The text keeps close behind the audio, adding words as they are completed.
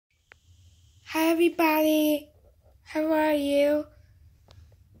Hi everybody, how are you?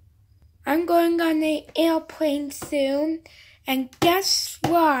 I'm going on an airplane soon, and guess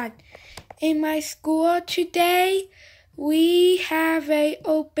what? In my school today, we have an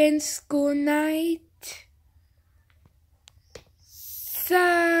open school night.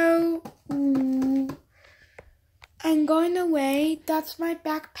 So, I'm going away. That's my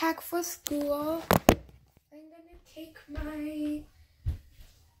backpack for school. I'm gonna take my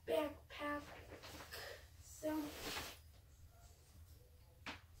backpack. So,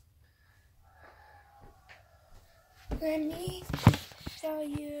 let me show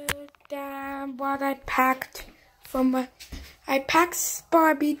you what I packed I packed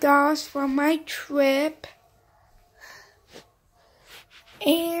Barbie dolls for my trip.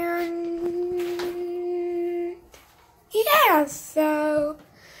 And yeah, so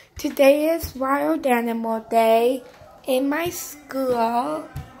today is Wild Animal Day in my school.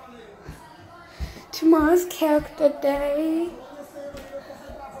 Tomorrow's Character Day.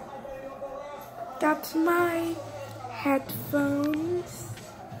 That's my headphones.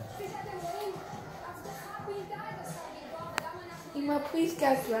 Emma, please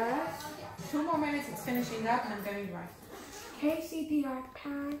get dressed. 2 more minutes, it's finishing up and I'm getting dressed. Can I see the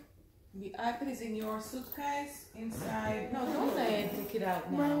iPad? The iPad is in your suitcase inside. No, don't take it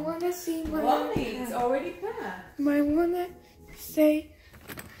out now. I want to see my Mommy, iPad. it's already packed. I want to say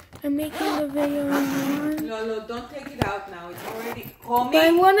I'm making a video online. Lolo, don't take it out now. It's already. Call me.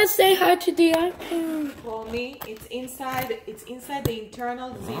 I want to say hi to the iPad. Call me. It's inside. It's inside the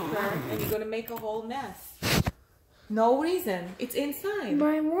internal zipper, and you're gonna make a whole mess. No reason. It's inside.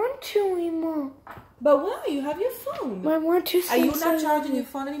 I want to anymore. But why? You have your phone. I want to. Are you not charging your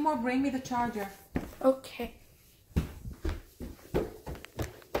phone anymore? Bring me the charger. Okay.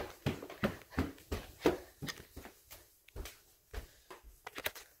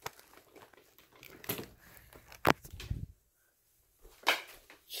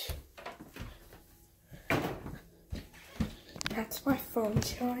 That's my phone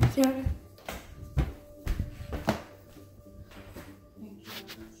charger.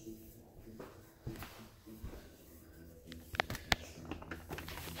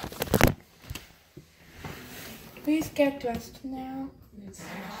 Please get dressed now. It's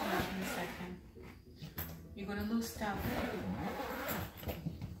finishing up in a second. You're gonna lose stuff.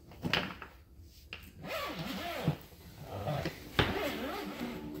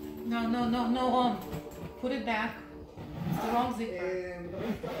 No, put it back. It's the wrong zipper.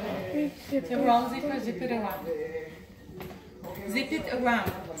 It's the wrong zipper. Zip it around. Zip it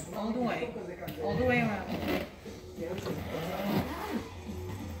around. All the way. All the way around.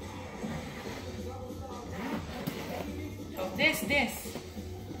 Oh, this.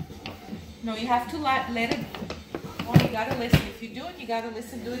 No, you have to let it. Oh, you gotta listen. If you do it, you gotta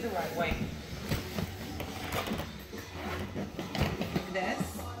listen. Do it the right way. This.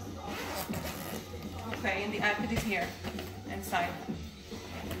 Okay, and the iPad is here, inside.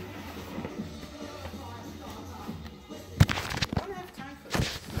 I don't have time for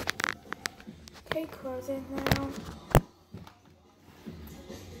this. Okay, close it now.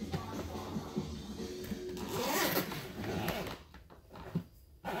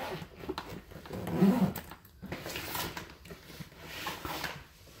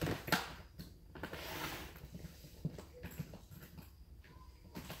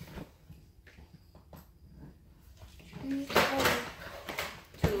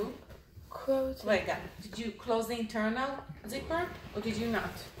 Wait, did you close the internal zipper or did you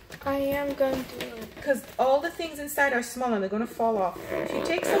not? I am going to do it. Because all the things inside are small and they're going to fall off. If you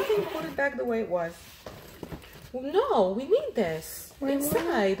take something, put it back the way it was. Well, no, we need this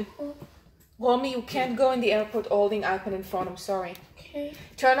inside. Romy, you can't go in the airport holding iPad and phone. I'm sorry. Okay.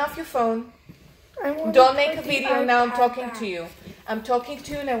 Turn off your phone. Don't make a video now. I'm talking to you. I'm talking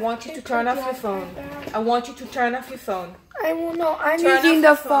to you and I want you to turn off your phone. I want you to turn off your phone. I will know. I'm using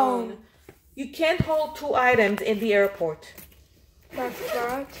the phone. You can't hold 2 items in the airport. That's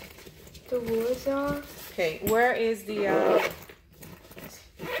what the rules are. Okay, where is the...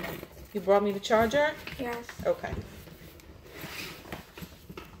 You brought me the charger? Yes. Okay.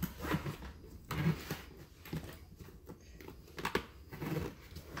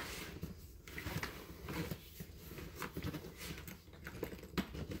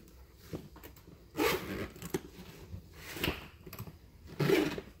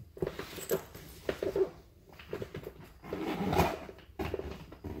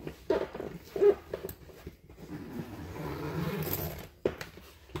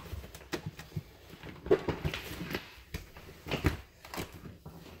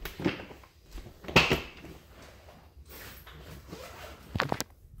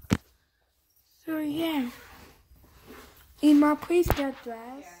 So yeah. Emma, please get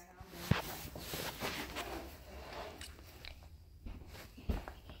dressed.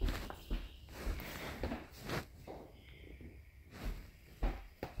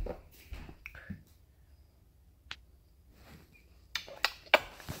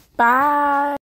 Bye.